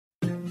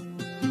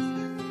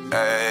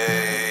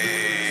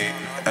Hey,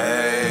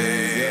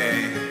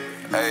 hey,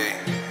 hey,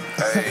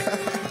 hey,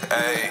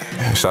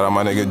 hey. Shout out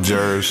my nigga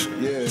Jerz.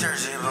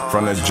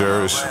 From the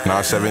Jerz.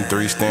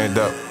 973, stand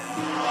up.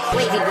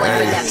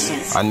 Hey,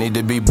 I need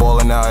to be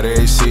ballin' out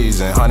every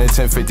season.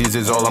 110-50s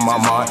is all on my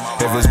mind.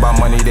 If it's by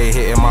money, they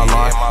hitting my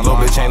line. Little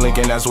bitch ain't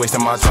linking, that's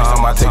wasting my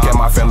time. I take care of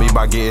my family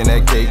by getting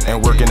that cake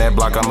and working that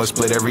block. I'ma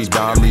split every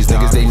dime. These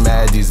niggas they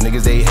mad, these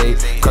niggas they hate.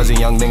 Cause a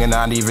young nigga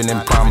not even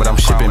in prime, but I'm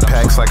shipping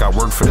packs like I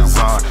work for the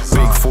Zon.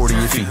 Big 40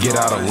 if you get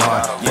out of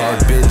line. Bad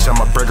bitch,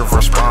 I'm a breaker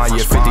for spine.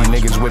 Yeah, 50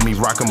 niggas with me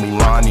rockin'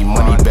 Mulan. Need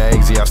money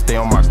bags, yeah, I stay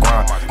on my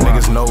grind.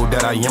 Niggas know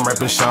that I am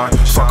reppin' shine.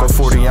 Fuck a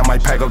 40, I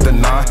might pack up the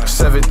 9.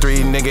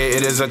 7-3, nigga,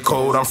 it is a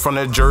code. I'm from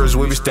the Jerz,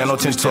 where we stand on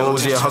 10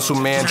 toes. Yeah, hustle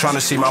man, tryna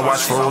see my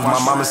watch froze.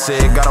 My mama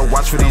said, gotta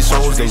watch for these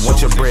hoes. They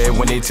want your bread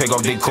when they take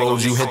off their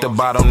clothes. You hit the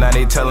bottom, now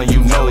they telling you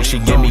no. She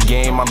give me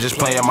game, I'm just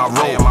playing my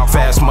role.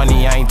 Fast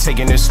money, I ain't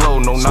taking it slow.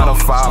 No 9 to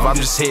 5, I'm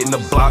just hitting the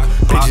block.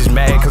 Bitches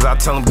mad cause I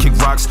tell them kick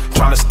rocks.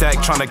 Tryna stack,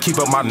 tryna keep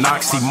up my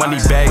knocks. See money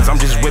bags, I'm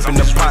just whipping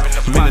the pot.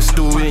 I'm in the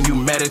stool and you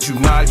mad that you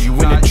not. You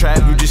in the trap,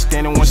 you just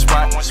stand in one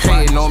spot.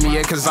 Hating on me,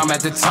 yeah, cause I'm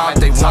at the top.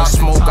 They want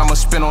smoke, I'ma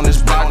spin on this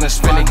block. Then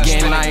spin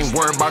again, I ain't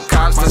worried about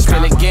cops. Then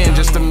spin again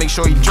just to make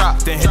sure he drop.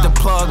 Then hit the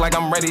plug like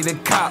I'm ready to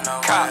cop.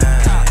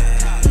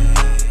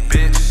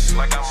 Bitch,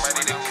 like I'm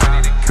ready to cop.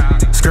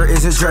 Skirt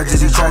is a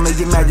tragedy, call me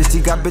your majesty.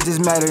 Got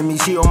bitches mad at me,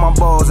 she on my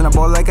balls and I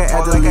ball like an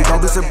athlete.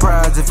 Don't be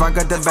surprised if I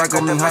got the back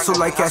on me. Hustle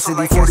like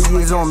Cassidy, 40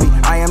 years on me.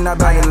 I am not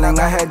battling,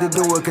 I had to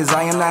do it cause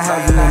I am not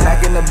having it.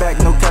 Back in the back,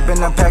 no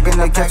capping, I'm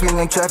packing the catch me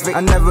in traffic.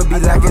 I never be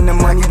lacking the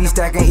money, be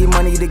stacking, eat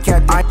money to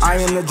captain.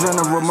 I am the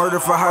general, murder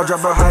for high,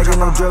 drop a bag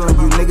and I'm drilling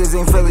you. Niggas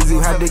ain't feeling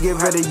you, had to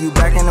get rid of you.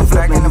 Back and I'm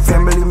flipping, the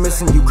family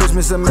missing you.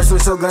 Christmas a miss,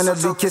 so gonna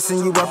be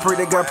kissing you. I pray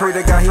to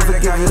God, he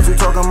forgive us. You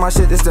talking my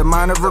shit, it's the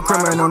mind of a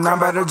criminal, not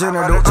by the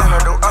general.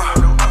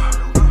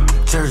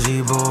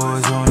 Jersey boys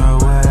on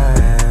the way.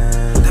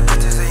 The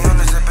bitches they on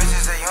us, the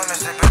bitches they on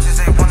us, the bitches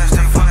they want us,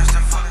 they want us,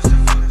 they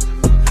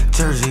want us.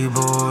 Jersey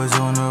boys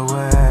on the way.